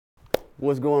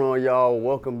What's going on, y'all?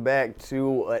 Welcome back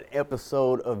to an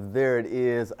episode of There It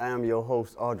Is. I am your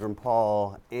host, Audrion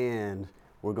Paul, and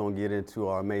we're going to get into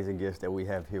our amazing guest that we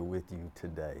have here with you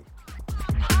today.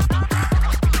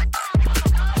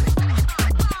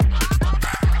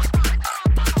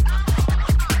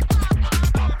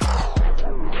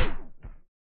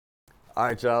 All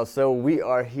right, y'all, so we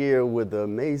are here with the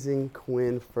amazing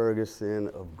Quinn Ferguson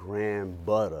of Grand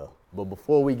Butta. But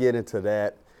before we get into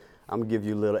that, I'm going to give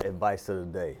you a little advice of the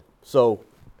day. So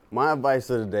my advice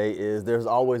of the day is there's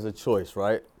always a choice,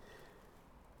 right?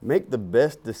 Make the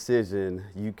best decision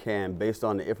you can based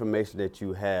on the information that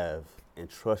you have and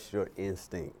trust your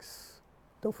instincts.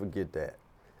 Don't forget that.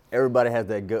 Everybody has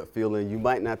that gut feeling. You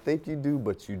might not think you do,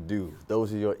 but you do.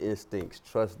 Those are your instincts.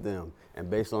 Trust them. And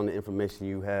based on the information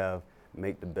you have,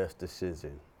 make the best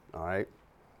decision, all right?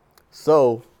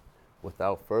 So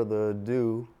without further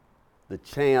ado, the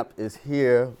champ is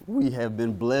here. We have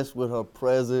been blessed with her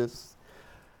presence.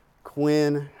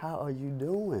 Quinn, how are you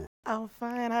doing? I'm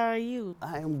fine. How are you?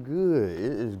 I am good.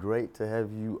 It is great to have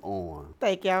you on.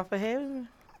 Thank y'all for having me.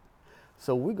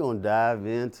 So we're going to dive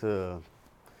into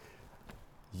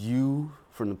you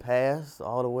from the past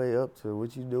all the way up to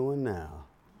what you're doing now.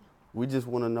 We just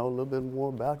want to know a little bit more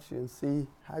about you and see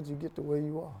how'd you get to where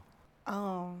you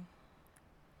are.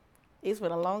 It's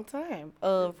been a long time.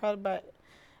 Probably about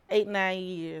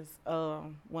 8-9 years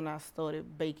when I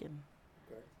started baking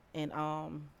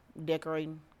and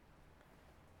decorating.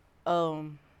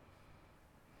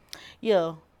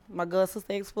 Yeah, my girl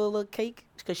sister asked for a little cake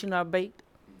because she know I baked.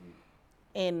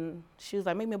 And she was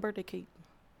like, make me a birthday cake.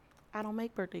 I don't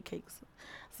make birthday cakes.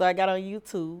 So I got on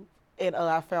YouTube and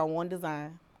I found one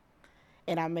design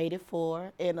and I made it for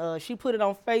her. And she put it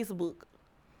on Facebook.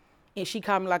 And she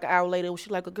called me like an hour later. She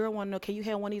like, a girl want to know, can you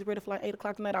have one of these ready for like 8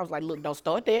 o'clock tonight? I was like, look, don't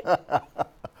start that.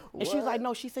 And she was like,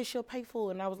 no, she said she'll pay for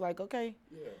it. And I was like, okay.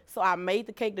 Yeah. So I made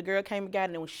the cake. The girl came and got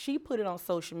it. And when she put it on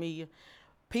social media,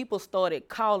 people started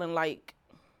calling like,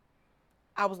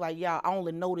 I was like, y'all, I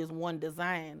only know this one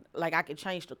design. Like, I could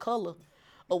change the color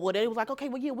or whatever. It was like, okay,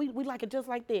 well, yeah, we like it just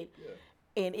like that.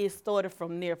 Yeah. And it started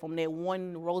from there, from that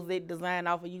one rosette design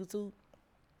off of YouTube.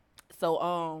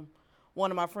 So, one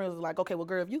of my friends was like, okay, well,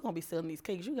 girl, if you're going to be selling these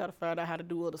cakes, you got to find out how to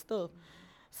do other stuff.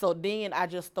 So then I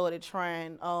just started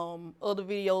trying other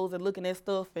videos and looking at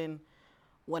stuff. And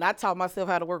when I taught myself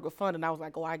how to work with funding, I was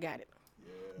like, oh, I got it.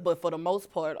 Yeah. But for the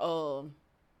most part,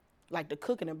 like the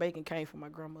cooking and baking came from my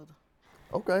grandmother.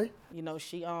 Okay. You know,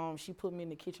 she put me in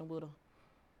the kitchen with her.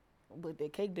 But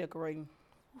that cake decorating,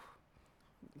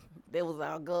 that was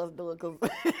our girls doing because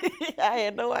I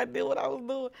had no idea what I was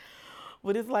doing.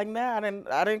 But it's like now,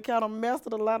 I didn't kind of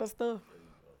mastered a lot of stuff.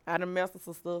 I done mastered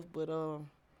some stuff, but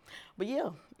yeah,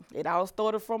 it all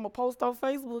started from a post on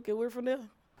Facebook and we're from there.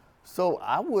 So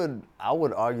I would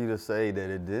argue to say that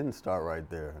it didn't start right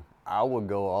there. I would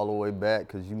go all the way back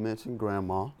because you mentioned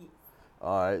grandma. Yes.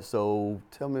 All right, so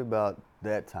tell me about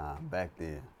that time back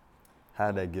then.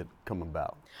 How did that come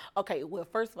about? Okay, well,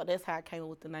 first of all, that's how I came up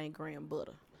with the name Grand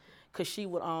Butta, cause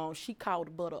she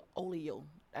called butter oleo.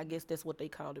 I guess that's what they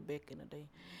called it back in the day.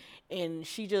 And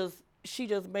she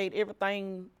just made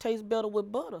everything taste better with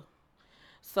butter.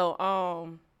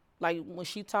 So like when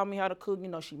she taught me how to cook, you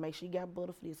know, she made sure she got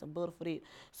butter for this and butter for that.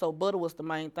 So butter was the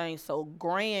main thing. So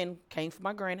Grand came from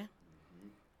my granny,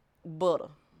 butter.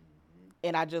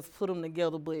 And I just put them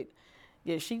together. But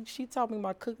yeah, she taught me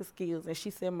my cooking skills, and she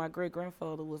said my great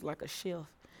grandfather was like a chef.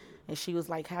 And she was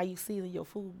like, how you season your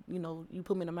food, you know, you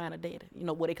put me in the mind of daddy. You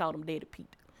know what they called him, Daddy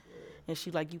Pete. And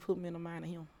she like, you put me in the mind of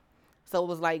him. So it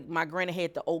was like my granny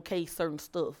had to okay certain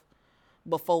stuff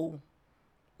before.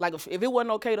 Like if it wasn't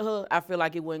okay to her, I feel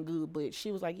like it wasn't good. But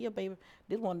she was like, yeah, baby,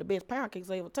 this one of the best pound cakes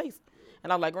I ever tasted.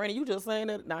 And I was like, Granny, you just saying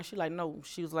that? Now she like, no.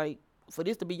 She was like, for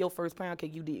this to be your first pound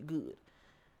cake, you did good.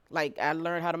 Like I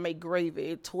learned how to make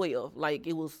gravy at 12. Like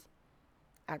it was,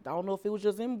 I don't know if it was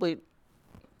just him, but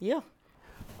yeah.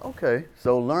 Okay,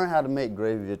 so learn how to make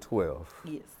gravy at 12.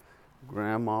 Yes.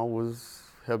 Grandma was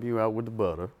helping you out with the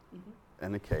butter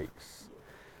and the cakes.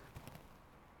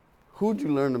 Who'd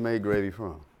you learn to make gravy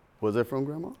from? Was it from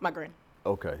grandma? My granny.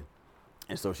 Okay.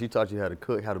 And so she taught you how to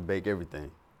cook, how to bake everything?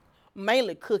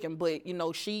 Mainly cooking, but, you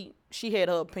know, she had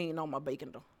her opinion on my baking,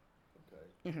 though.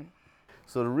 Okay. Mm-hmm.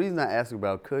 So the reason I asked you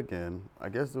about cooking, I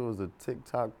guess there was a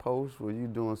TikTok post where you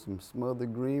doing some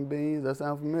smothered green beans. That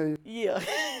sound familiar? Yeah.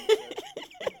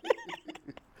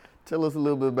 Tell us a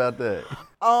little bit about that.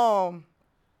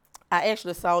 I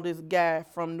actually saw this guy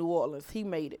from New Orleans. He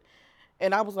made it.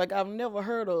 And I was like, I've never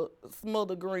heard of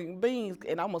smothered green beans,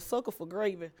 and I'm a sucker for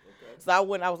gravy. Okay. So I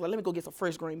was like, let me go get some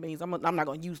fresh green beans. I'm not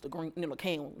gonna use the green in the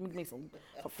can. Let me make some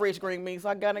fresh green beans. So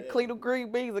I got clean the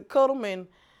green beans and cut them and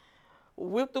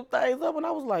whipped them things up, and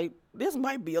I was like, this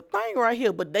might be a thing right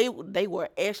here. But they were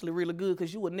actually really good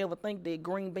because you would never think that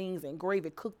green beans and gravy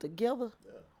cooked together.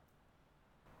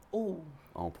 Yeah. Ooh.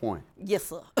 On point. Yes,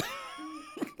 sir.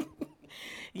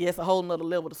 Yes, a whole nother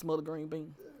level to smothered green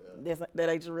beans. That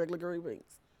ain't just regular green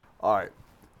beans. All right,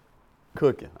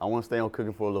 cooking. I want to stay on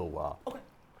cooking for a little while. Okay.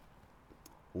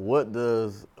 What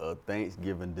does a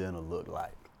Thanksgiving dinner look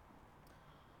like?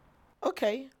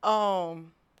 Okay.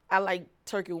 I like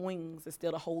turkey wings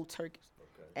instead of whole turkeys.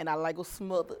 Okay. And I like them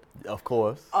smothered. Of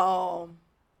course. I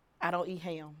don't eat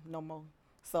ham no more.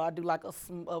 So I do like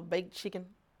a baked chicken,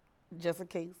 just in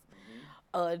case.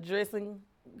 Mm-hmm. Dressing,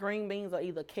 green beans are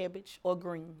either cabbage or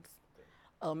greens.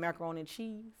 Macaroni and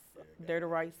cheese, dirty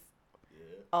rice.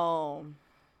 Yeah.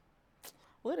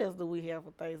 What else do we have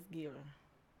for Thanksgiving?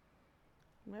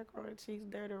 Macaroni and cheese,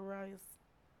 dirty rice.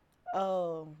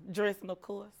 Dressing, of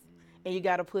course. Mm-hmm. And you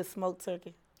got to put smoked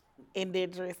turkey in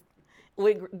that dressing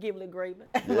with giblet gravy.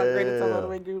 Yeah. My granny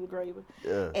told me to giblet gravy.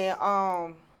 Yeah.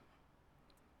 And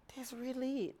that's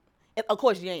really it. And of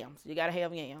course, yams. You got to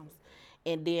have yams.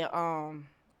 And then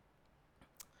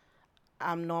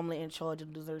I'm normally in charge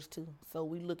of desserts too. So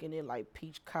we looking at like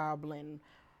peach cobbler and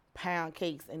pound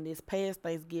cakes. And this past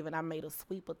Thanksgiving, I made a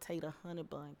sweet potato honey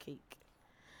bun cake.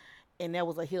 And that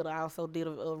was a hit. I also did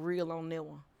a reel on that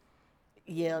one.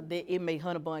 Yeah, it made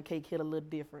honey bun cake hit a little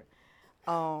different.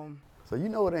 So you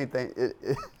know it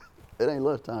ain't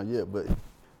lunchtime yet, but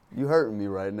you hurting me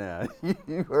right now.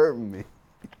 You hurting me.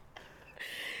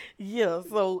 Yeah,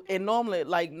 so, and normally,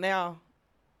 like now,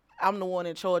 I'm the one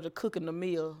in charge of cooking the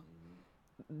meal.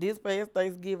 This past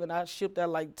Thanksgiving, I shipped out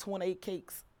like 28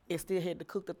 cakes and still had to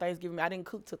cook the Thanksgiving. I didn't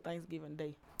cook till Thanksgiving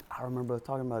Day. I remember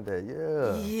talking about that,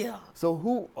 yeah. Yeah.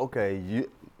 So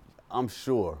I'm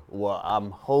sure, well,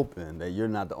 I'm hoping that you're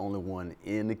not the only one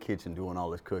in the kitchen doing all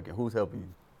this cooking. Who's helping you?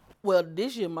 Well,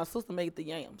 this year, my sister made the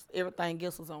yams. Everything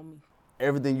else was on me.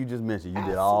 Everything you just mentioned, you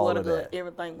did all of that.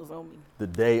 Everything was on me. The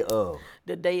day of.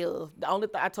 The day of. The only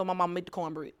thing, I told my mom to make the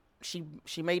cornbread. She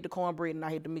made the cornbread and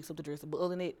I had to mix up the dressing. But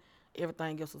other than that,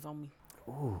 everything else was on me.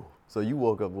 Ooh. So you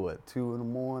woke up, what, 2 in the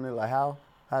morning? Like how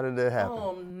did that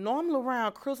happen? Normally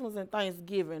around Christmas and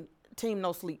Thanksgiving, team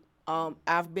no sleep.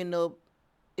 I've been up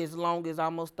as long as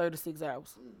almost 36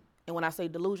 hours. And when I say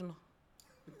delusional,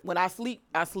 when I sleep,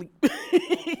 I sleep.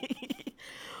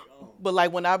 But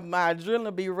like when my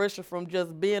adrenaline be rushing from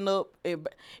just being up, it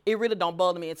really don't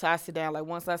bother me until I sit down. Like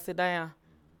once I sit down,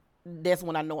 that's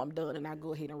when I know I'm done and I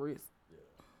go ahead and rest.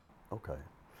 Okay.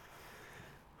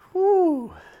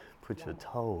 Whew. Put your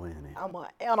toe in it. I'm an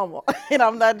animal, and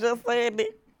I'm not just saying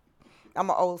it. I'm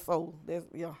an old soul.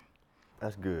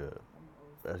 That's good.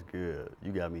 That's good.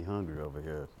 You got me hungry over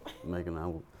here, making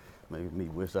me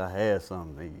wish I had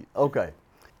something to eat. Okay.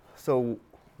 So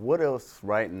what else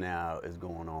right now is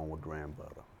going on with Grand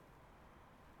Butta?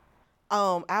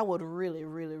 I would really,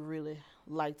 really, really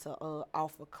like to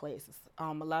offer classes.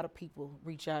 A lot of people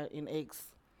reach out and ask,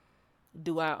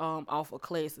 do I offer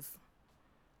classes?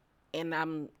 And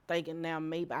I'm thinking now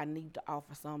maybe I need to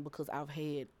offer some because I've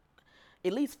had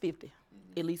at least 50,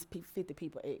 at least 50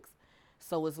 people ask.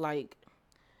 So it's like,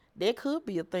 that could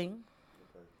be a thing.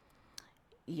 Okay.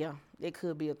 Yeah, it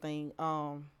could be a thing.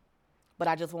 But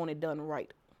I just want it done right.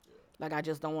 Yeah. Like I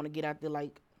just don't want to get out there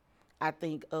like, I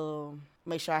think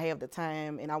make sure I have the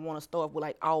time and I want to start with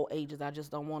like all ages. I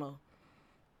just don't want to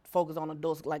focus on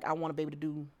adults. Like I want to be able to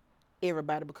do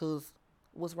everybody because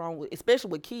what's wrong with, especially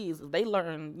with kids, if they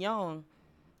learn young,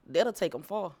 that'll take them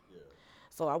far. Yeah.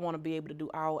 So I want to be able to do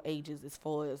all ages as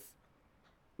far as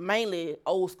mainly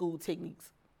old school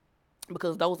techniques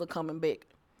because those are coming back.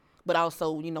 But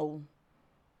also,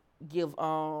 give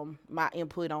my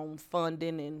input on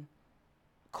funding and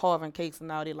carving cakes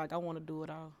and all that. Like I want to do it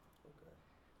all. Okay.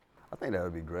 I think that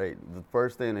would be great. The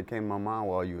first thing that came to my mind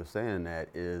while you were saying that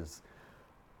is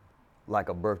like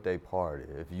a birthday party.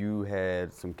 If you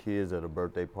had some kids at a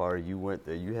birthday party, you went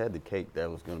there, you had the cake that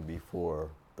was going to be for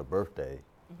the birthday.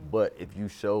 Mm-hmm. But if you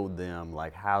showed them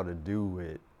like how to do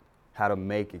it, how to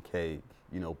make a cake,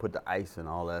 put the ice and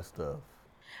all that stuff.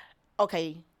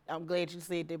 Okay, I'm glad you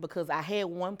said that because I had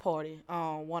one party,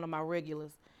 one of my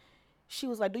regulars. She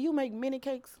was like, do you make mini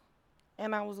cakes?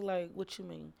 And I was like, what you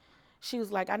mean? She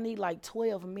was like, I need like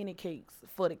 12 mini cakes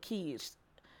for the kids.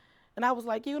 And I was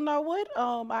like, you know what?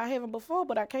 I haven't before,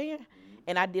 but I can. Mm-hmm.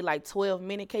 And I did like 12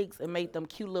 mini cakes and made them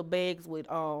cute little bags with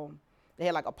the They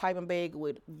had like a piping bag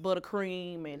with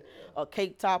buttercream and a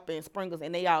cake top and sprinkles,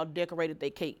 and they all decorated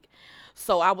their cake.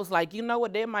 So I was like, you know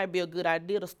what, that might be a good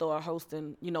idea to start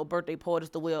hosting, birthday parties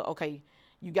to where, okay,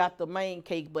 you got the main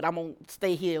cake, but I'm gonna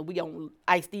stay here. We gonna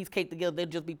ice these cake together. They'll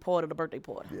just be part of the birthday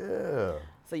party. Yeah.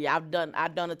 So yeah, I've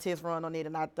done a test run on it,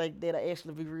 and I think that'll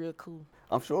actually be real cool.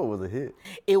 I'm sure it was a hit.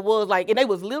 It was like, and they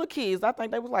was little kids. I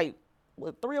think they was like,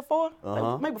 what, 3 or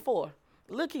 4? Maybe 4.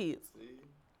 Little kids.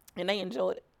 And they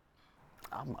enjoyed it.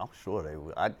 I'm sure they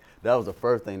would. That was the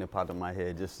first thing that popped in my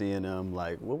head, just seeing them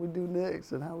like, what we do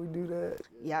next and how we do that.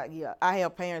 Yeah. I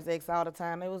have parents ask all the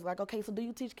time. They was like, okay, so do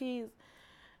you teach kids?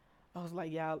 I was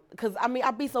like, yeah, because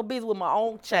I be so busy with my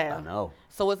own child. I know.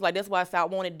 So it's like, that's why I said I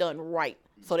want it done right.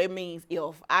 So that means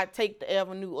if I take the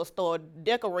avenue or start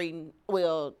decorating,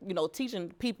 teaching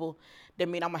people, that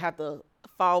means I'm going to have to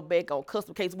fall back on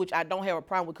custom cakes, which I don't have a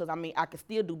problem with because, I can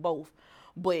still do both.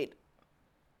 But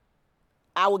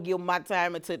I would give my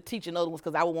time into teaching other ones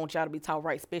because I would want y'all to be taught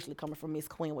right, especially coming from Miss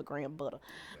Quinn with Grand Butta.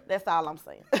 That's all I'm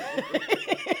saying.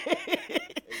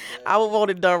 I would want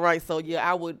it done right. So,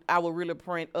 yeah, I would really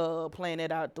plan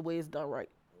that out the way it's done right.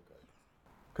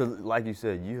 Because, like you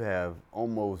said, you have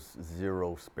almost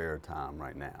zero spare time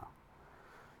right now.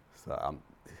 So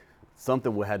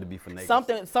something would have to be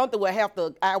finagled.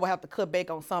 Something I would have to cut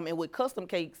back on something. And with custom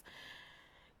cakes,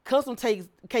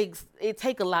 it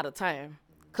take a lot of time.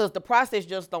 Because the process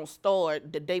just don't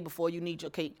start the day before you need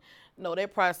your cake. No,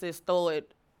 that process started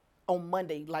on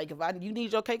Monday. Like, if you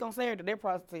need your cake on Saturday, that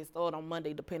process started on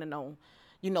Monday, depending on,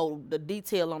 the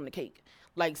detail on the cake.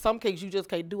 Like, some cakes you just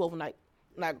can't do overnight.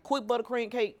 Like a quick buttercream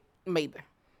cake, maybe.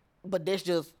 But that's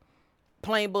just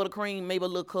plain buttercream, maybe a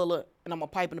little color, and I'm going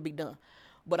to pipe and it'll be done.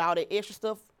 But all that extra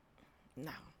stuff,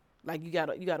 no. Like, you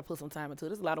gotta put some time into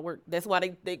it. It's a lot of work. That's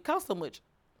why they cost so much.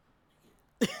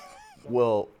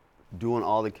 Well, doing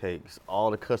all the cakes, all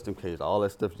the custom cakes, all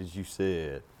that stuff that you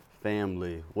said,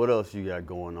 family, what else you got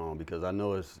going on? Because I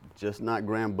know it's just not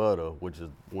Grand Butta, which is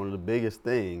one of the biggest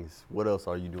things. What else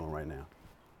are you doing right now?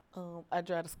 I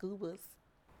drive the school bus.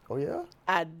 Oh, yeah?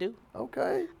 I do.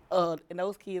 Okay. And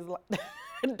those kids,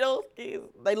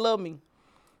 they love me.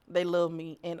 They love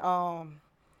me. And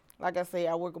like I say,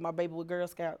 I work with my baby with Girl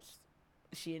Scouts.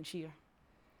 She and cheer.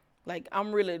 Like,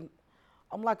 I'm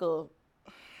like a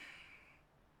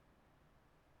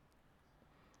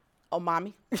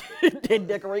mommy that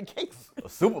decorate cakes. A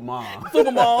super mom.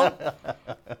 Super mom.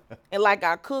 And like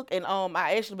I cook, and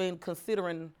I actually been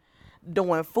considering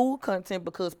doing food content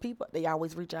because people, they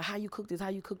always reach out, how you cook this, how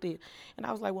you cook this. And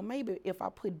I was like, well, maybe if I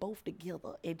put both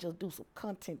together and just do some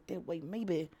content that way,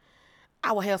 maybe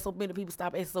I would have so many people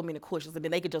stop asking so many questions and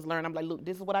then they could just learn. I'm like, look,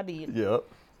 this is what I did. Yep.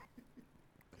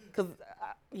 Because,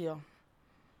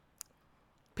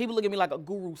 people look at me like a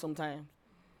guru sometimes.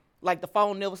 Like, the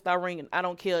phone never start ringing. I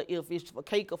don't care if it's for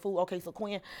cake or food. Okay, so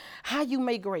Quinn, how you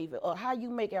make gravy or how you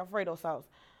make Alfredo sauce?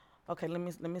 Okay, let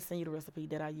me send you the recipe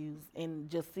that I use and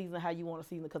just season how you want to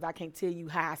season it because I can't tell you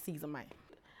how I season mine.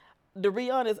 To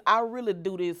be honest, I really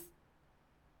do this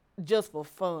just for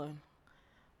fun.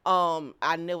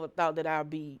 I never thought that I'd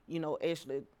be,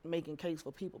 actually making cakes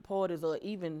for people parties or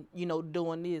even,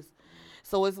 doing this.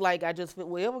 So it's like I just feel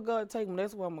wherever God take me,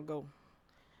 that's where I'm going to go.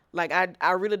 Like,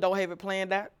 I really don't have it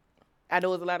planned out. I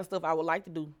know there's a lot of stuff I would like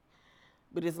to do,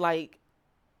 but it's like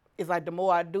the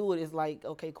more I do it, it's like,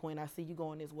 okay, Quinn, I see you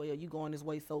going this way or you going this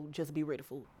way, so just be ready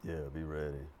for it. Yeah, be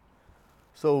ready.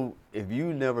 So if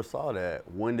you never saw that,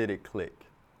 when did it click?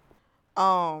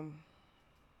 To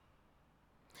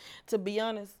be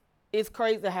honest, it's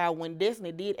crazy how when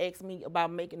Destiny did ask me about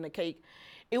making the cake,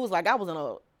 it was like I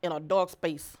was in a dark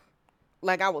space.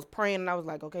 Like, I was praying and I was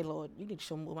like, okay, Lord, you need to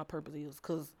show me what my purpose is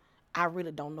because I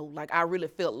really don't know. Like, I really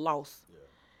felt lost. Yeah.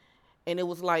 And it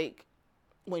was like,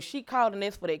 when she called and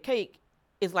asked for that cake,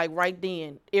 it's like right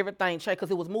then, everything changed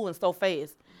because it was moving so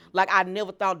fast. Like, I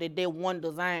never thought that one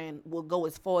design would go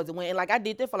as far as it went. And, like, I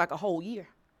did that for, like, a whole year.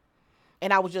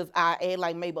 And I add,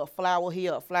 like, maybe a flower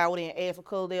here, a flower there, and add some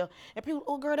color there. And people,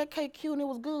 oh, girl, that cake cute and it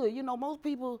was good. Most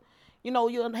people,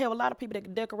 you'll have a lot of people that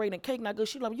can decorate and cake not good.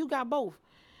 She like, you got both.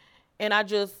 And I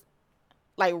just,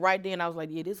 like, right then, I was like,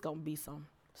 yeah, this going to be something.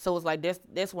 So it's like,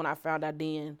 that's when I found out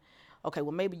then, okay,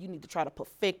 well, maybe you need to try to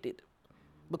perfect it.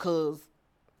 Because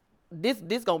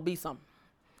this gonna be something,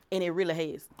 and it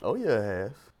really has. Oh yeah, it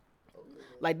has.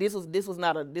 Like, this was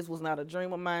not a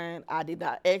dream of mine. I did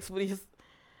not ask for this.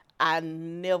 I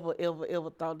never ever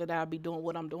thought that I'd be doing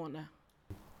what I'm doing now.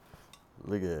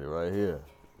 Look at it right here,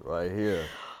 right here.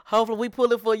 Hopefully we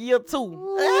pull it for year 2.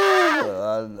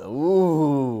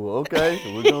 Ooh, okay.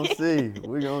 So we're gonna see.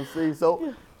 We're gonna see.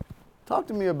 So, talk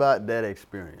to me about that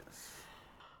experience.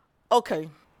 Okay.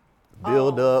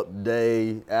 Build up,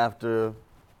 day, after,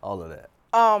 all of that.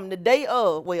 The day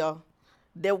of, well,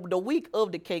 the week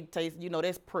of the cake taste,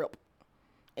 that's prep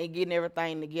and getting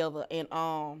everything together. And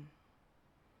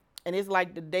it's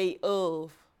like the day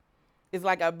of, it's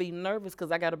like I be nervous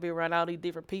because I got to be around all these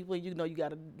different people. You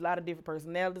got a lot of different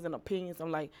personalities and opinions.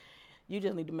 I'm like, you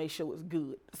just need to make sure it's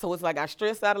good. So it's like I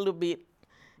stress out a little bit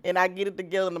and I get it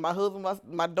together. And my husband,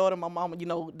 my daughter, my mama,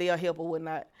 they'll help or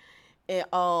whatnot.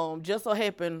 And just so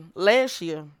happened last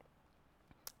year,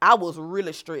 I was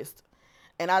really stressed.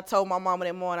 And I told my mama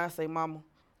that morning, I say, Mama,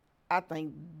 I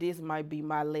think this might be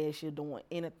my last year doing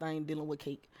anything dealing with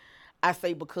cake. I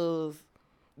say, because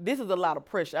this is a lot of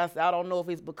pressure. I say, I don't know if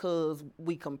it's because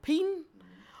we competing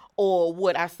or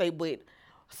what. I say, but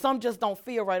some just don't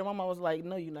feel right. And my mama was like,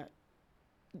 no, you're not.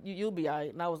 You'll be all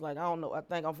right. And I was like, I don't know. I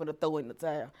think I'm finna throw in the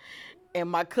towel. And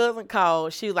my cousin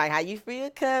called. She was like, how you feel,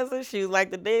 cousin? She was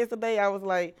like, the day is today. I was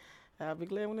like, I'll be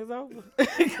glad when it's over.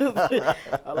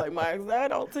 I like my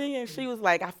anxiety on 10. She was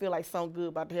like, I feel like something good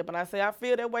about to happen. I say, I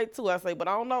feel that way too. I say, but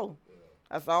I don't know.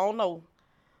 I said, I don't know.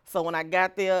 So when I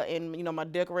got there and, my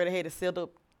decorator had it set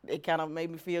up, it kind of made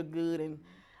me feel good. And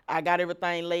I got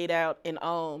everything laid out. And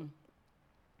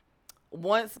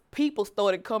once people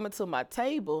started coming to my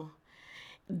table,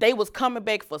 they was coming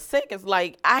back for seconds.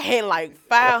 Like, I had like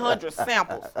 500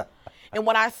 samples. And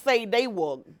when I say they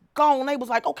were gone, they was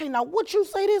like, okay, now what you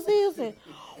say this is? And,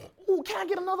 ooh, can I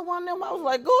get another one of them? I was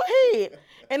like, go ahead.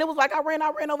 And it was like, I ran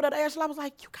over there to Ashley. I was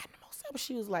like, you got no more samples?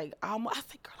 She was like, I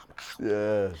said, girl, I'm out.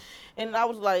 Yeah. And I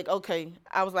was like, okay.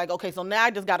 So now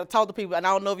I just got to talk to people. And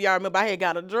I don't know if y'all remember, I had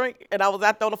got a drink. And I was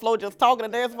out there on the floor just talking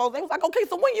and dancing. They was like, okay,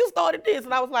 so when you started this?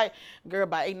 And I was like, girl,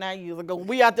 about 8-9 years ago.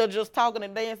 We out there just talking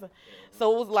and dancing.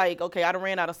 So it was like, okay, I done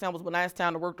ran out of samples, but now it's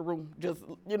time to work the room. Just,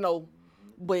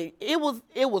 But it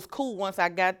was cool once I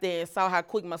got there and saw how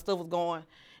quick my stuff was going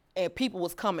and people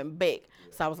was coming back.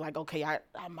 So I was like, okay, I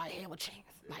might have a chance.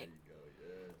 Like,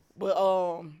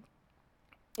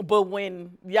 but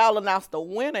when y'all announced the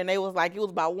winner and they was like, it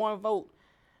was by one vote,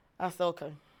 I said,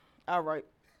 okay, all right.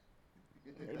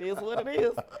 It is what it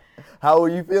is. How were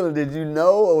you feeling? Did you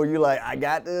know, or were you like, I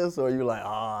got this, or you like, oh,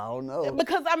 I don't know?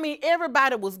 Because,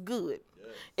 everybody was good.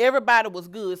 Yes. Everybody was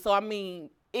good. So,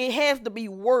 it has to be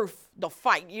worth the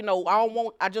fight.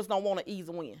 I just don't want an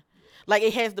easy win. Like,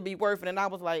 it has to be worth it. And I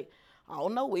was like, I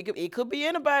don't know. It could be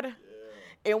anybody. Yeah.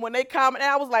 And when they commented,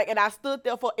 I was like, and I stood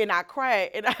there and I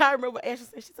cried. And I remember Ashley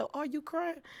said, she said, are you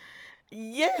crying?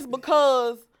 Yes,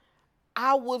 because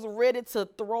I was ready to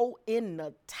throw in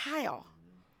the towel.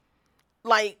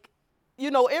 Like,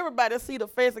 everybody see the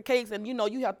fancy cakes and,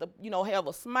 you have to, have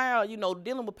a smile,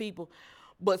 dealing with people.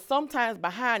 But sometimes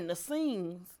behind the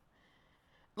scenes,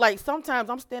 like sometimes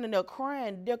I'm standing there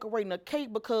crying, decorating a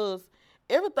cake because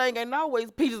everything ain't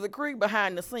always peaches and cream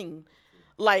behind the scene.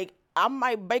 Like, I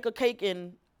might bake a cake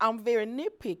and I'm very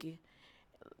nitpicky.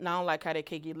 Now I don't like how that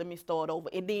cake is. Let me start over.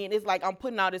 And then it's like I'm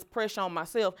putting all this pressure on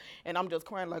myself and I'm just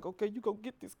crying like, okay, you go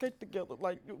get this cake together.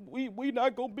 Like, we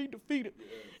not going to be defeated. Yeah.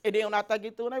 And then after I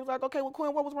get through, and they was like, okay, well,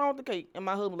 Quinn, what was wrong with the cake? And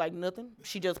my husband was like, nothing.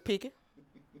 She just pick it.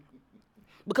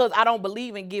 Because I don't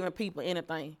believe in giving people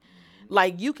anything.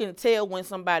 Like, you can tell when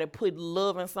somebody put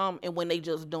love in something and when they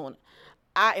just doing it.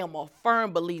 I am a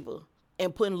firm believer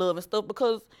in putting love in stuff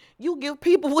because you give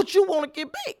people what you want to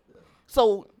get back.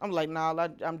 So I'm like, nah,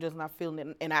 I'm just not feeling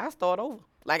it. And I start over.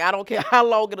 Like, I don't care how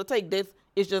long it'll take.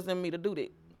 It's just in me to do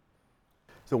that.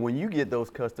 So when you get those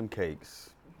custom cakes,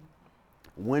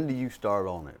 when do you start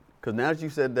on it? Because now that you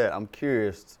said that, I'm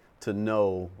curious to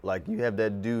know, like, you have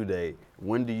that due date.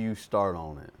 When do you start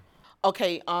on it?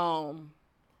 Okay,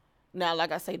 now,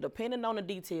 like I say, depending on the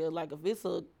detail, like if it's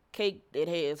a cake that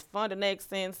has fondant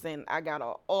accents and I got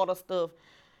to order stuff,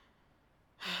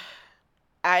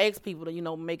 I ask people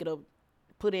to, make it up,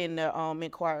 put in their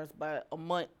inquiries by a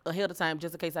month ahead of time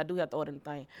just in case I do have to order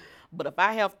anything. But if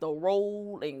I have to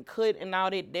roll and cut and all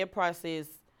that process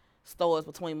starts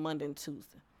between Monday and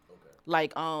Tuesday. Okay.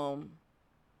 Like,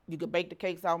 you can bake the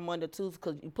cakes out Monday, Tuesday,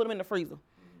 because you put them in the freezer.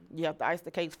 Mm-hmm. You have to ice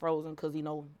the cakes frozen because,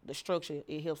 the structure,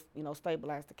 it helps,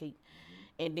 stabilize the cake.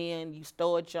 Mm-hmm. And then you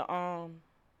start your,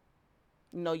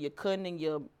 your cutting and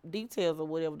your details or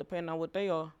whatever, depending on what they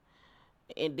are.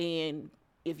 And then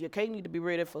if your cake need to be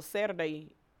ready for Saturday,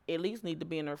 at least need to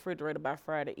be in the refrigerator by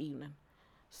Friday evening.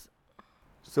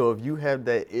 So if you have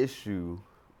that issue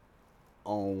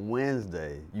on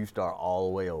Wednesday, you start all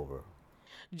the way over?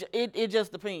 It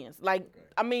just depends. Like,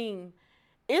 okay.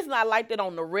 It's not like that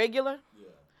on the regular,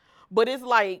 but it's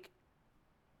like,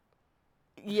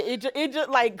 yeah, it just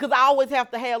like, because I always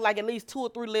have to have like at least 2 or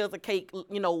 3 layers of cake,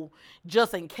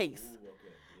 just in case. Ooh,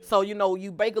 okay. Yeah. So,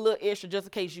 you bake a little extra just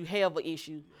in case you have an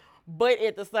issue. Yeah. But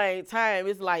at the same time,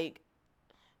 it's like,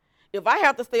 if I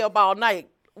have to stay up all night,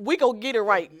 we gon' get it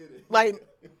right.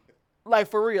 Like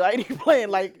for real, I ain't even playing.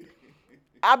 Like,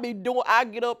 I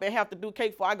get up and have to do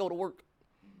cake before I go to work.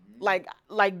 Like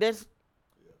that's,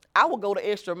 I would go the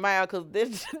extra mile because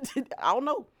this, I don't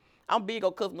know. I'm big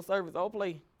on customer service. I don't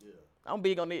play. I'm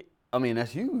big on it. I mean,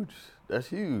 that's huge. That's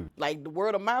huge. Like, the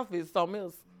word of mouth is something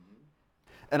else.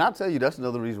 And I'll tell you, that's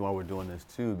another reason why we're doing this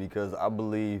too, because I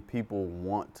believe people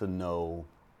want to know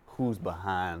who's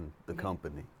behind the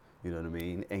company. You know what I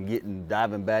mean? And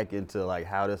diving back into like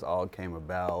how this all came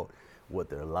about, what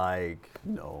they're like,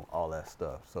 you know, all that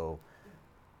stuff. So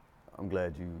I'm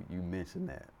glad you mentioned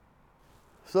that.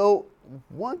 So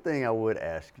one thing I would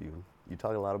ask you, you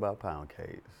talk a lot about pound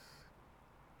cakes.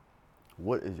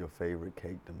 What is your favorite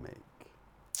cake to make?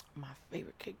 My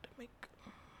favorite cake to make.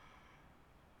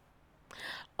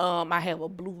 I have a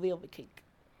blue velvet cake.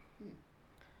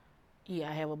 Yeah,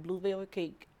 I have a blue velvet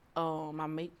cake. I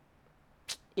make,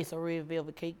 it's a red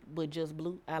velvet cake, but just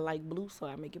blue. I like blue, so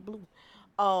I make it blue.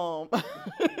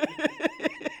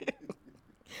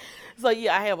 So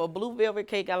yeah, I have a blue velvet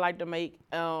cake I like to make.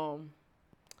 And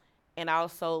I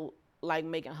also like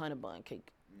making honey bun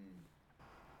cake.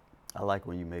 I like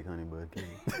when you make honey bun cake.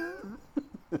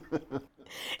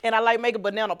 And I like making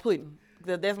banana pudding.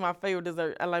 That's my favorite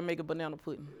dessert. I like making banana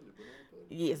pudding.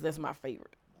 Yes, that's my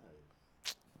favorite.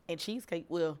 And cheesecake,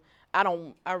 well,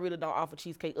 I really don't offer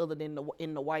cheesecake other than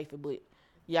in the wifey, but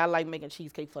yeah, I like making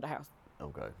cheesecake for the house.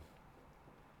 Okay.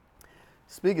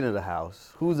 Speaking of the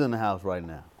house, who's in the house right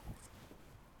now?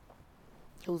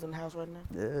 Who's in the house right now?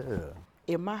 Yeah.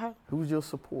 In my house? Who's your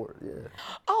support? Yeah.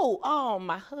 Oh,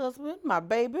 my husband, my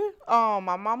baby,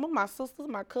 my mama, my sisters,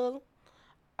 my cousin.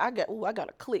 I got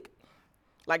a clique.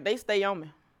 Like, they stay on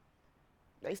me.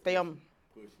 They stay on me.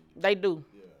 They do.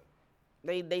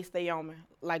 Yeah. They stay on me.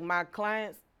 Like, my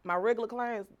clients, my regular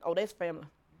clients, oh, that's family.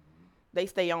 They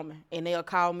stay on me. And they'll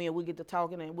call me and we get to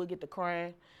talking and we get to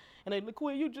crying. And they look,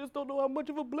 Quinn, you just don't know how much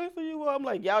of a blessing you are. I'm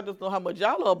like, y'all just know how much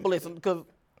y'all are a blessing because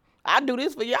I do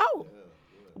this for y'all.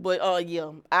 But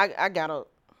yeah, I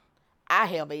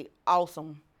have a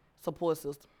awesome support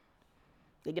system.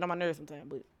 They get on my nerves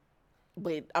sometimes,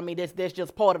 but I mean that's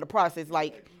just part of the process.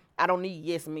 Like, I don't need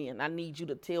yes men. I need you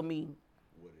to tell me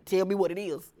what it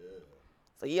is.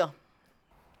 So yeah.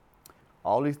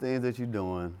 All these things that you're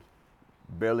doing,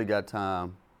 barely got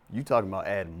time. You talking about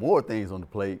adding more things on the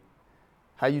plate.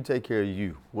 How you take care of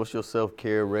you? What's your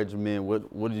self-care regimen?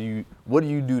 What do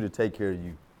you do to take care of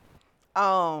you?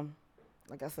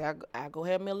 Like I said, I go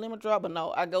have me a lemon drop, but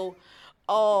no, I go,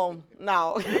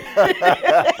 no.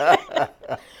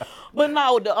 But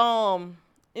no,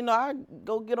 I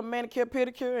go get a manicure,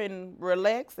 pedicure, and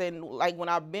relax. And like when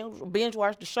I binge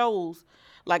watch the shows,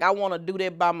 like I want to do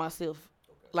that by myself.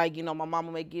 Like, my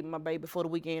mama may get my baby for the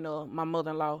weekend, or my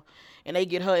mother-in-law, and they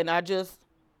get her, and I sit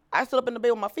up in the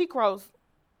bed with my feet crossed,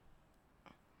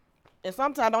 and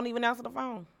sometimes I don't even answer the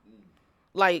phone.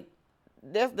 Like,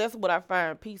 that's what I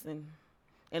find peace in.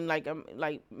 And like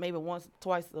maybe once,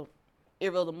 twice,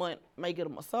 every other month, may get a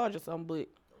massage or something. But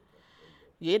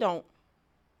yeah,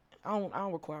 I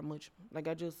don't require much. Like,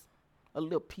 I just a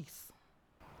little peace.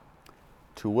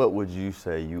 To what would you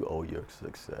say you owe your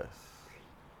success?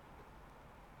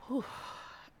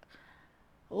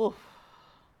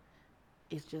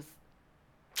 It's just,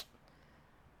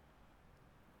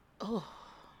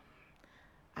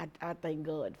 I thank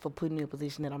God for putting me in a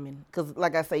position that I'm in. Because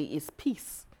like I say, it's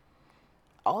peace.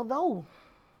 Although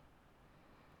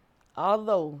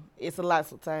it's a lot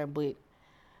sometimes, but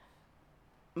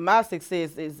my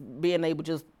success is being able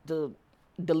just to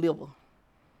deliver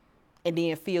and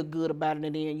then feel good about it.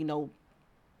 And then,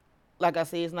 like I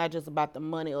said, it's not just about the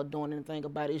money or doing anything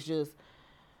about it. It's just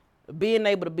being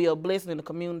able to be a blessing in the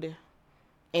community.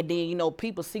 And then,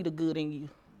 people see the good in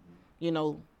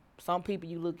you. Some people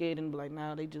you look at and be like,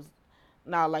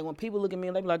 like when people look at me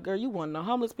and they be like, girl, you one of the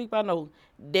homeless people I know.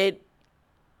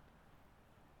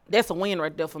 That's a win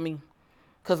right there for me.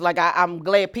 Because, like, I'm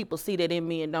glad people see that in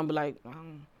me and don't be like,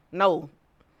 no,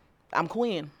 I'm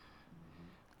Quinn.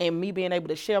 And me being able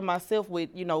to share myself with,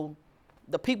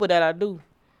 the people that I do,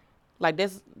 like,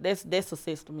 that's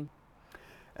success to me.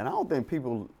 And I don't think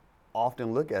people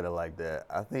often look at it like that.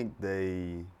 I think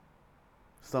they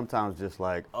sometimes just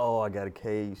like, oh, I got a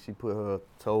cake, she put her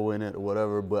toe in it or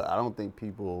whatever, but I don't think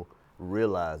people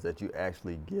realize that you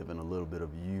actually giving a little bit of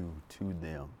you to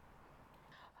them.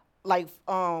 Like,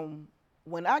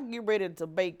 when I get ready to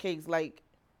bake cakes, like,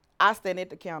 I stand at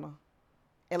the counter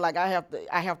and like I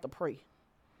have to pray.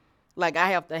 Like, I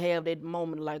have to have that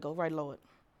moment like, all right, Lord,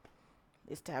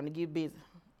 it's time to get busy.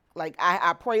 Like,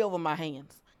 I pray over my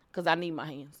hands because I need my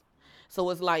hands. So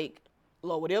it's like,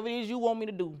 Lord, whatever it is you want me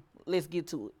to do, let's get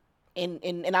to it.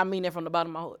 And I mean that from the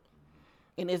bottom of my heart.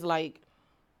 And it's like,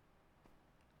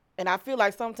 and I feel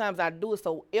like sometimes I do it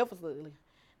so effortlessly,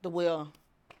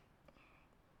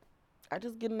 I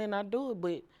just get in there and I do it,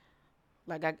 but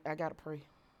like I gotta pray.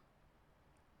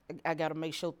 I gotta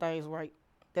make sure things right.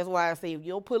 That's why I say if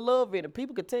you don't put love in it,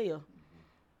 people could tell.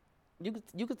 You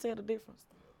could tell the difference.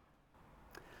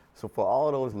 So for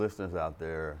all those listeners out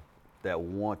there that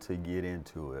want to get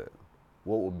into it,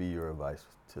 what would be your advice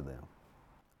to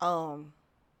them?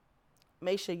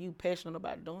 Make sure you passionate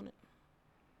about doing it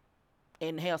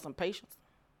and have some patience.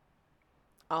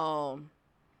 Don't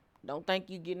think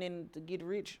you getting in to get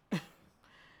rich.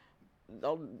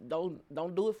 Don't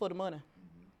do it for the money.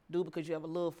 Do it because you have a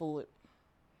love for it.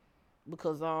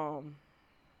 Because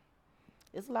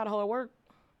it's a lot of hard work.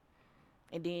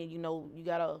 And then, you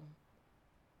gotta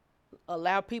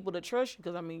allow people to trust you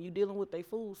because you're dealing with their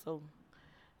food. So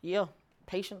yeah,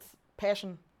 patience,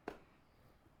 passion.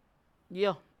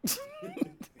 Yeah.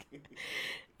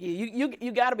 Yeah,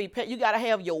 you gotta you gotta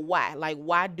have your why. Like,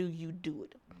 why do you do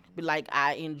it? Be like,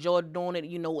 I enjoy doing it.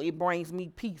 It brings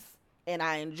me peace, and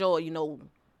I enjoy.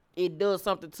 It does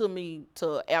something to me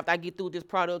after I get through this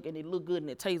product and it look good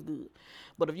and it tastes good.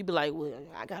 But if you be like, well,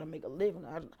 I gotta make a living.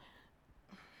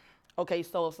 Okay,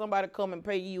 so if somebody come and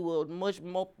pay you a much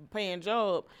more paying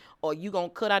job, or you gonna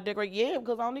cut out decorate? Yeah,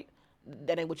 because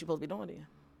that ain't what you're supposed to be doing then.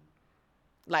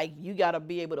 Like, you gotta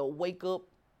be able to wake up,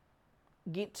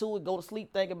 get to it, go to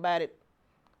sleep, think about it.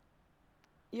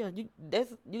 Yeah, you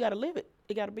gotta live it.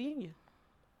 It gotta be in you.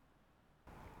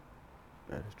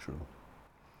 That is true.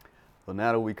 So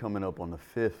now that we're coming up on the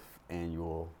 5th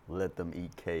annual Let Them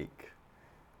Eat Cake,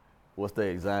 what's the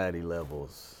anxiety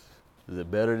levels? Is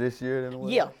it better this year than it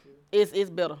was? Yeah, it's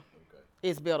better. Okay.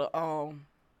 It's better.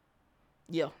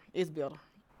 Yeah, it's better.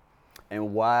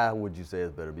 And why would you say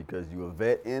it's better? Because you a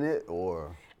vet in it,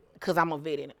 or? Because I'm a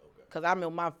vet in it. Because I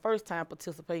remember my first time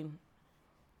participating.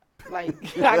 Like,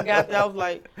 I was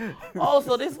like, oh,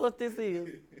 so this is what this is.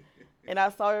 And I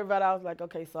saw everybody, I was like,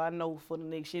 okay, so I know for the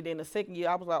next year. Then the second year,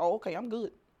 I was like, oh, okay, I'm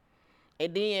good.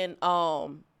 And then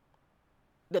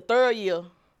the third year,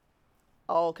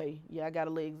 oh, okay, yeah, I got a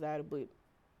little anxiety, but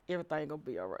everything gonna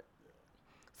be all right.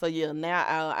 So yeah,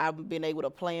 now I've been able to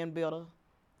plan better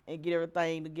and get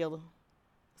everything together.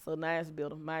 So now it's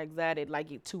better. My anxiety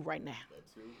like at 2 right now.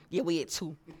 At 2? Yeah, we at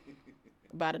 2.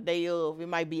 By the day of, it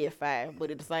might be at 5, but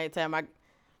at the same time,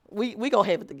 we gonna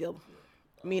have it together.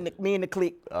 Me and the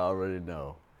clique. I already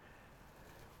know.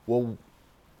 Well,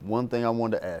 one thing I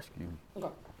wanted to ask you.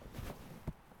 Okay.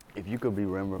 If you could be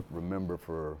remembered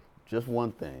for just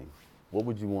one thing, what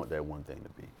would you want that one thing to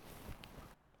be?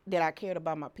 That I cared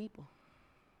about my people.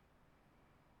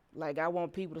 Like, I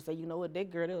want people to say, you know what,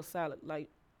 that girl, that was solid. Like,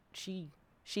 she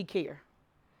care.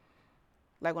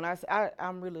 Like, when I say,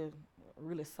 I'm really,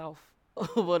 really soft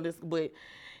on this, but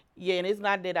yeah, and it's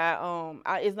not that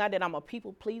it's not that I'm a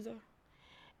people pleaser.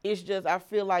 It's just I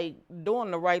feel like doing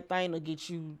the right thing it'll get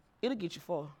you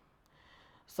far.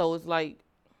 So it's like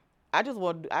I just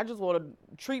want to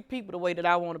treat people the way that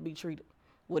I want to be treated.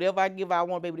 Whatever I give, I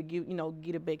want to be able to give,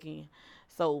 get it back in.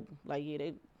 So like, yeah,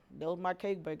 that was my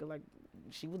cake baker. Like,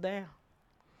 she was down.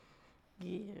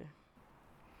 Yeah.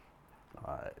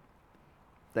 All right.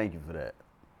 Thank you for that.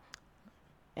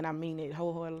 And I mean it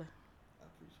wholeheartedly. I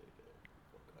appreciate that.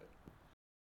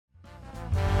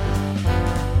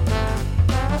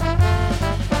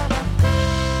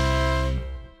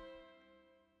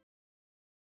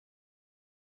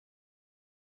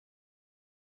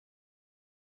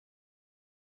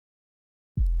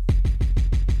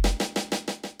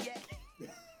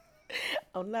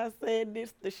 I'm not saying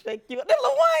this to shake you up. That's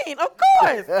Lil Wayne, of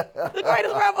course. The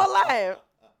greatest rapper alive.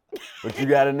 But you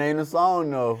gotta name the song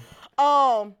though.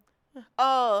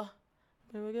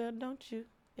 Baby girl, don't you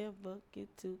ever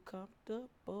get too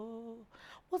comfortable.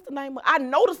 What's the name of? I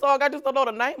know the song. I just don't know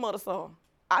the name of the song.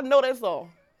 I know that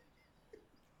song.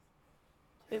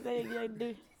 Is that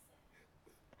AD?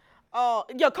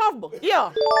 Yeah, comfortable.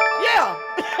 Yeah.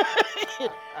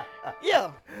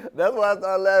 Yeah. That's why I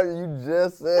started laughing. You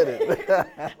just said it.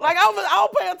 Like, I was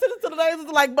paying attention to the names.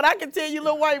 It's like, but I can tell you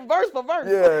Lil Wayne verse for verse.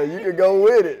 Yeah, you can go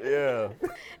with it. Yeah.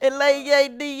 And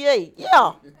Lady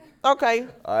Yeah. Okay.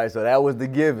 All right, so that was the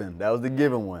given. That was the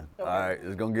given one. Okay. All right,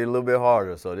 it's gonna get a little bit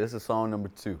harder. So this is song number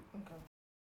 2.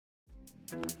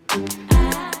 Okay.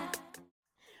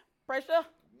 Pressure.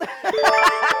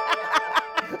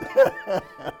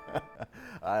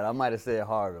 All right, I might have said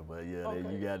harder, but yeah,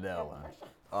 okay. You got that one.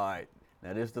 All right,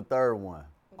 now this is the third one.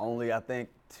 Okay. Only I think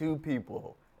 2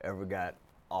 people ever got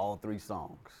all 3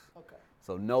 songs. Okay.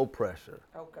 So no pressure.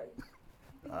 Okay.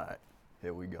 All right.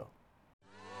 Here we go.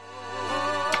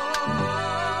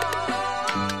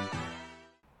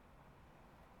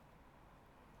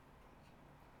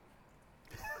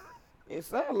 It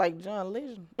sounds like John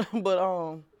Legend, but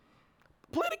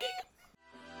play it again.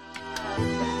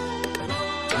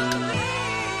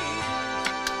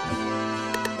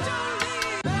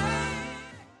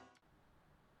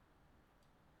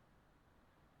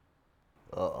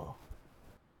 Uh-oh.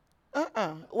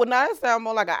 Well, now it sounds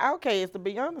more like an Outcast, to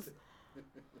be honest.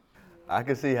 I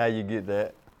can see how you get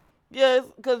that. Yeah,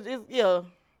 yeah.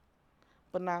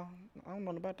 But now, I don't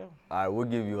know about that. All right, we'll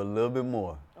give you a little bit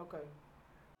more. Okay.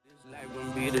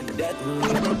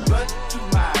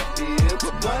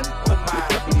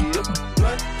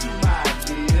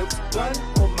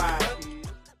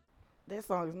 That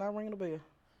song is not ringing a bell.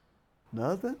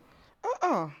 Nothing?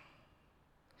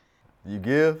 You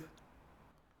give?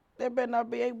 That better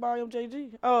not be 8-Ball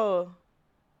MJG.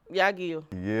 Yeah, I give.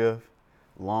 You give?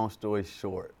 Long story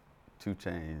short, 2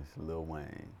 Chainz, Lil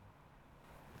Wayne.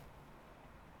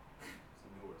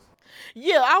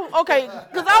 Yeah, okay,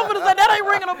 because I was going to say that ain't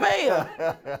ringing a bell.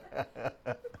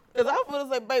 Because I was going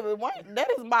to say, baby, Wayne, that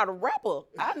is my rapper.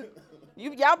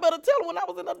 Y'all better tell her when I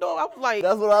was in the door. I was like.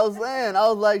 That's what I was saying. I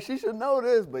was like, she should know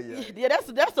this, but yeah. Yeah,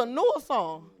 that's a newer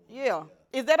song. Yeah.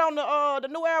 Is that on the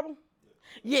new album?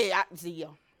 Yeah, See,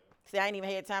 I ain't even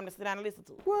had time to sit down and listen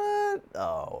to it. What?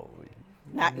 Oh.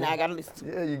 Now I got to listen to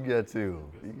it. Yeah, you got to.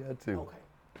 Okay,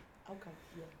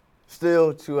 yeah.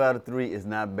 Still, 2 out of 3 is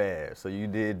not bad, so you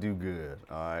did do good,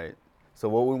 all right? So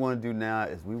what we want to do now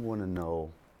is we want to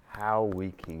know how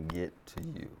we can get to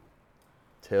you.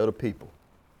 Tell the people.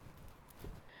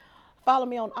 Follow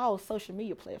me on all social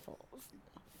media platforms.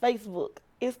 Facebook,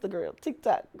 Instagram,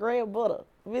 TikTok, Grand Butta,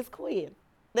 Miss Quinn.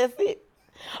 That's it.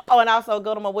 Oh, and also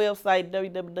go to my website,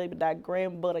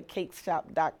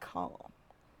 www.grandbuttacakeshop.com.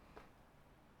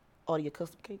 Order your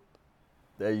custom cake.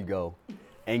 There you go.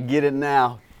 And get it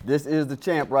now. This is the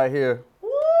champ right here. Woo!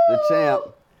 The champ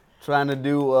trying to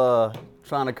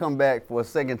come back for a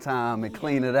second time and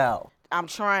clean it out. I'm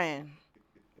trying.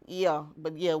 Yeah,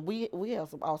 but yeah, we have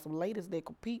some awesome ladies that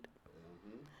compete.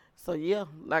 So yeah,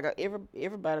 like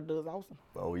everybody does awesome.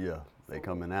 Oh yeah, they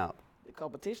coming out. The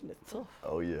competition is tough.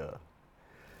 Oh yeah.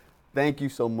 Thank you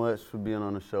so much for being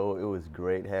on the show. It was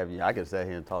great having you. I could sit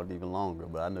here and talk even longer,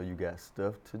 but I know you got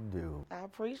stuff to do. I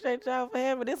appreciate y'all for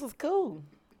having me. This was cool.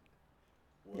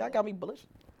 Y'all got me blushing.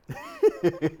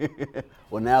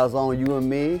 Well, now it's on you and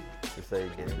me to say,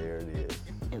 and there it is.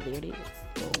 And there it is.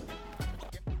 Boom.